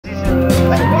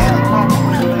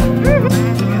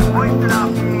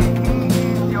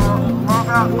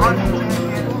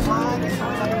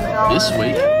This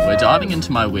week, we're diving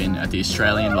into my win at the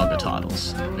Australian Logger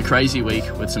Titles, a crazy week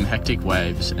with some hectic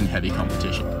waves and heavy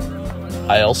competition.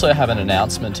 I also have an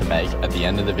announcement to make at the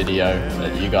end of the video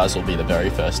that you guys will be the very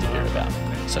first to hear about,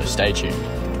 so stay tuned.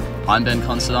 I'm Ben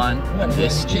Considine, and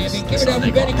this is the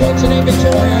Sunday Ben Considine,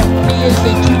 Victoria. He is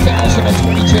the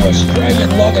 2022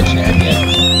 Australian Logger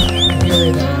Champion.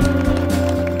 Here in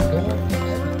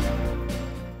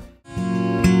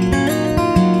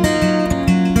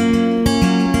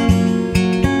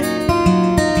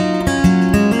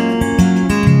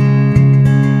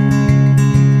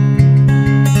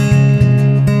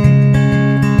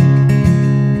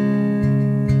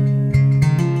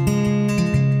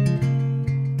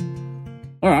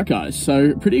Alright guys,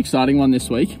 so pretty exciting one this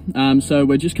week. So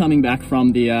we're just coming back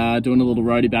from the, doing a little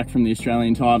roadie back from the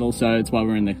Australian title, so it's why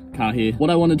we're in the car here. What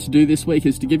I wanted to do this week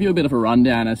is to give you a bit of a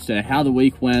rundown as to how the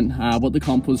week went, what the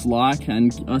comp was like,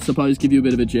 and I suppose give you a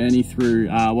bit of a journey through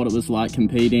what it was like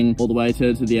competing all the way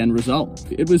to the end result.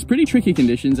 It was pretty tricky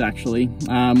conditions actually.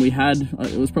 We had,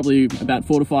 it was probably about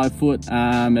 4 to 5 foot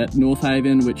at North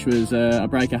Haven, which was a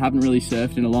break I haven't really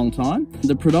surfed in a long time.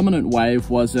 The predominant wave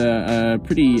was a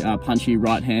pretty punchy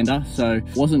right-hander, so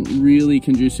wasn't really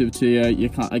conducive to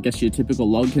I guess your typical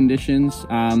log conditions.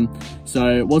 So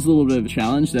it was a little bit of a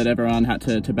challenge that everyone had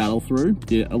to battle through.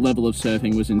 The level of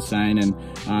surfing was insane,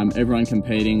 and everyone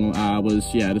competing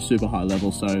was at a super high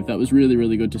level, so that was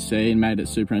really good to see and made it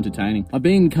super entertaining. I've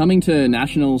been coming to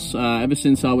nationals ever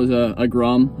since I was a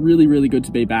grom. Really good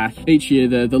to be back. Each year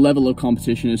the level of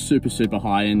competition is super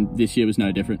high, and this year was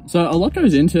no different. So a lot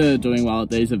goes into doing well at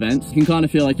these events. You can kind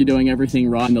of feel like you're doing everything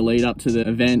right in the lead up to the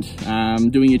event,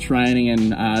 doing your training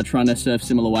and trying to surf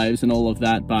similar waves and all of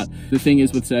that, but the thing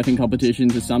is with surfing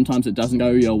competitions is sometimes it doesn't go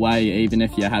your way even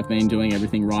if you have been doing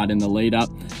everything right in the lead up,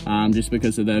 just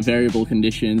because of the variable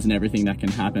conditions and everything that can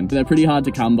happen. They're pretty hard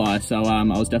to come by, so I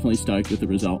was definitely stoked with the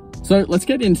result. So let's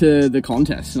get into the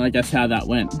contest and I guess how that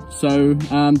went. So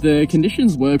the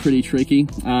conditions were pretty tricky.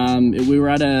 We were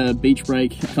at a beach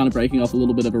break, kind of breaking off a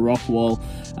little bit of a rock wall,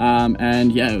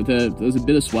 and yeah, there was a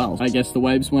bit of swell. I guess the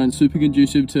waves weren't super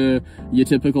conducive to your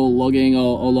typical logging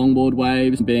or longboard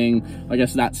waves, being I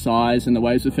guess that size, and the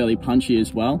waves were fairly punchy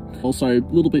as well. Also a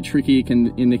little bit tricky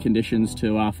in the conditions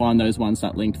to find those ones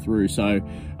that linked through, so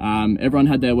everyone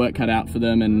had their work cut out for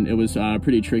them, and it was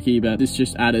pretty tricky, but this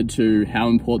just added to how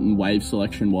important wave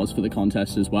selection was for the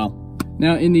contest as well.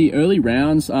 Now in the early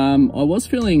rounds, I was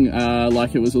feeling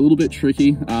like it was a little bit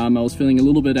tricky. I was feeling a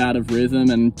little bit out of rhythm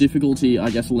and difficulty,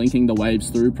 I guess, linking the waves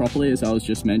through properly, as I was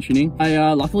just mentioning.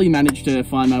 I luckily managed to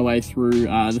find my way through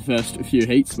the first few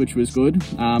heats, which was good.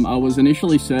 I was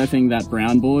initially surfing that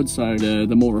brown board, so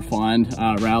the more refined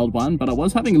railed one, but I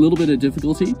was having a little bit of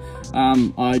difficulty.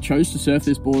 I chose to surf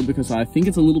this board because I think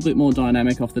it's a little bit more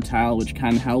dynamic off the tail, which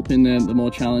can help in the more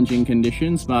challenging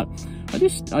conditions, but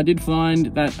I did find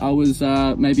that I was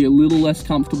maybe a little less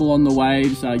comfortable on the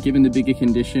waves given the bigger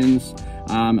conditions,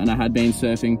 and I had been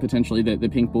surfing potentially the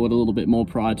pink board a little bit more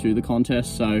prior to the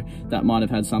contest, so that might have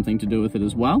had something to do with it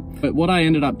as well. But what I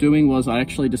ended up doing was I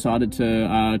actually decided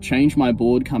to change my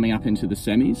board coming up into the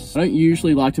semis. I don't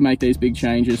usually like to make these big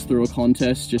changes through a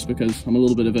contest just because I'm a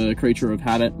little bit of a creature of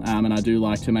habit, and I do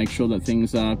like to make sure that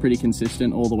things are pretty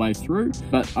consistent all the way through.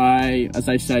 But as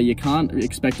they say, you can't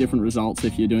expect different results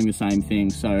if you're doing the same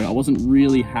thing, so I wasn't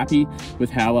really happy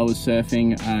with how I was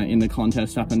surfing in the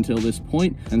contest up until this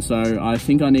point, and so I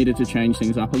think I needed to change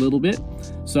things up a little bit.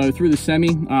 So through the semi,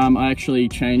 I actually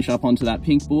changed up onto that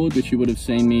pink board, which you would have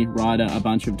seen me ride a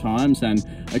bunch of times, and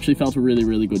actually felt a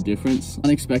really good difference.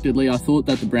 Unexpectedly, I thought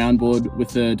that the brown board with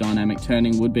the dynamic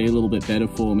turning would be a little bit better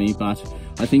for me, but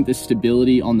I think the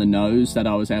stability on the nose that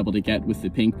I was able to get with the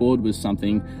pink board was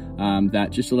something that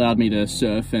just allowed me to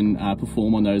surf and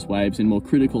perform on those waves in more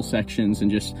critical sections and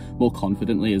just more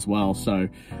confidently as well. So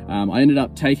I ended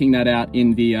up taking that out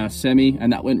in the semi,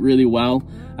 and that went really well.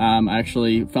 I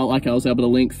actually felt like I was able to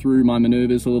link through my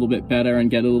maneuvers a little bit better and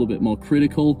get a little bit more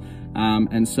critical.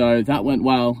 And so that went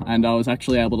well, and I was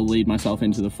actually able to lead myself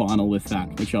into the final with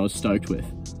that, which I was stoked with.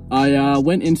 I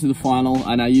went into the final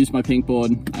and I used my pink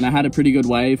board, and I had a pretty good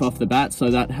wave off the bat, so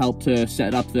that helped to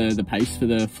set up the pace for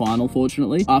the final,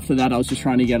 fortunately. After that, I was just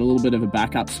trying to get a little bit of a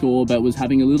backup score, but was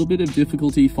having a little bit of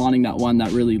difficulty finding that one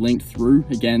that really linked through.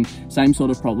 Again, same sort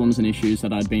of problems and issues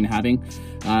that I'd been having.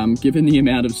 Given the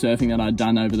amount of surfing that I'd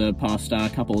done over the past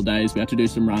couple of days, we had to do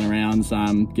some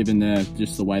runarounds, given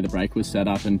just the way the break was set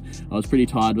up, and I was pretty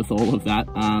tired with all of that.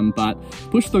 But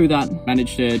pushed through that,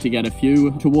 managed to get a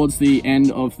few. Towards the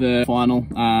end of the final.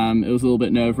 It was a little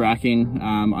bit nerve-wracking.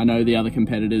 I know the other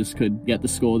competitors could get the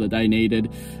score that they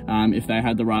needed if they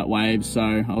had the right waves, so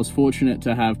I was fortunate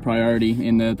to have priority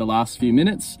in the last few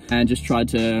minutes and just tried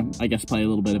to, I guess, play a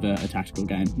little bit of a tactical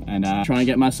game and try and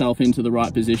get myself into the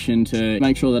right position to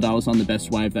make sure that I was on the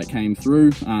best wave that came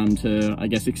through, to, I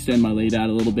guess, extend my lead out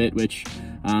a little bit, which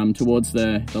towards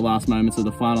the last moments of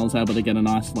the final, I was able to get a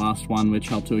nice last one, which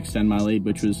helped to extend my lead,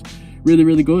 which was really,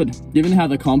 really good. Given how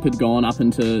the comp had gone up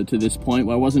into this point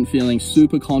where I wasn't feeling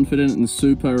super confident and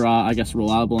super, I guess,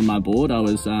 reliable on my board, I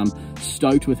was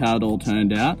stoked with how it all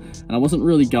turned out, and I wasn't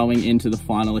really going into the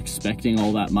final expecting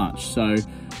all that much. So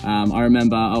I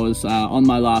remember I was on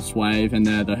my last wave and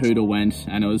the hooter went,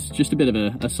 and it was just a bit of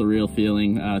a surreal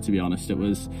feeling, to be honest. It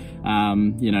was,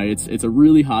 you know, it's a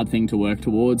really hard thing to work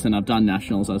towards, and I've done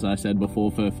nationals, as I said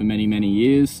before, for many, many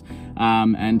years.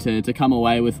 And to come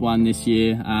away with one this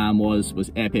year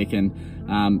was epic,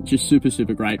 and just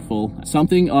super grateful.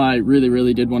 Something I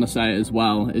really did want to say as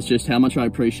well is just how much I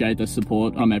appreciate the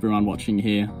support from everyone watching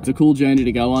here. It's a cool journey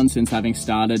to go on since having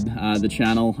started the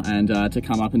channel, and to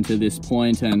come up into this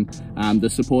point, and the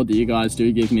support that you guys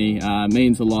do give me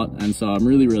means a lot, and so I'm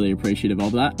really appreciative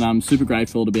of that, and I'm super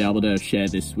grateful to be able to share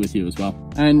this with you as well.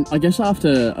 And I guess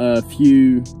after a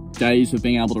few days of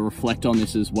being able to reflect on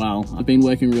this as well, I've been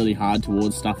working really hard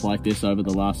towards stuff like this over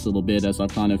the last little bit, as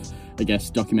I've kind of, I guess,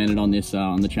 documented on this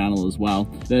on the channel as well.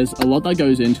 There's a lot that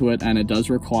goes into it, and it does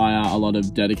require a lot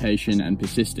of dedication and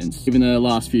persistence. Even the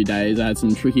last few days, I had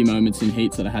some tricky moments in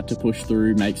heats that I had to push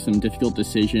through, make some difficult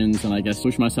decisions, and I guess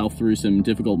push myself through some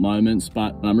difficult moments,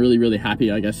 but I'm really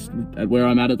happy, I guess, at where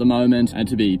I'm at the moment, and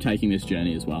to be taking this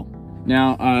journey as well.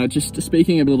 Now, just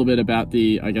speaking a little bit about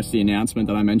the announcement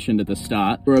that I mentioned at the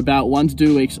start, we're about 1 to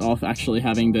 2 weeks off actually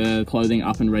having the clothing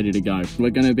up and ready to go.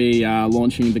 We're going to be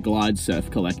launching the Glide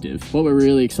Surf Collective. What we're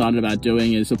really excited about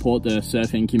doing is support the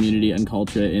surfing community and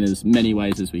culture in as many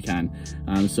ways as we can.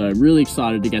 So really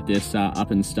excited to get this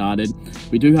up and started.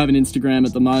 We do have an Instagram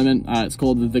at the moment. It's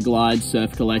called the Glide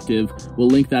Surf Collective. We'll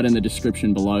link that in the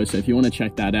description below, so if you want to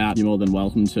check that out, you're more than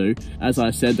welcome to. As I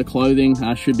said, the clothing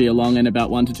should be along in about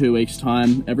 1 to 2 weeks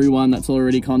time. Everyone that's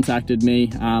already contacted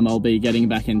me, I'll be getting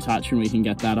back in touch, and we can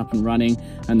get that up and running,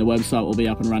 and the website will be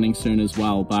up and running soon as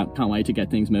well, but can't wait to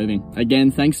get things moving.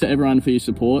 Again, thanks to everyone for your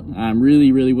support.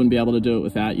 Really wouldn't be able to do it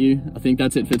without you. I think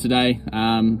that's it for today.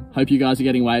 Hope you guys are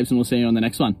getting waves, and we'll see you on the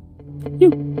next one.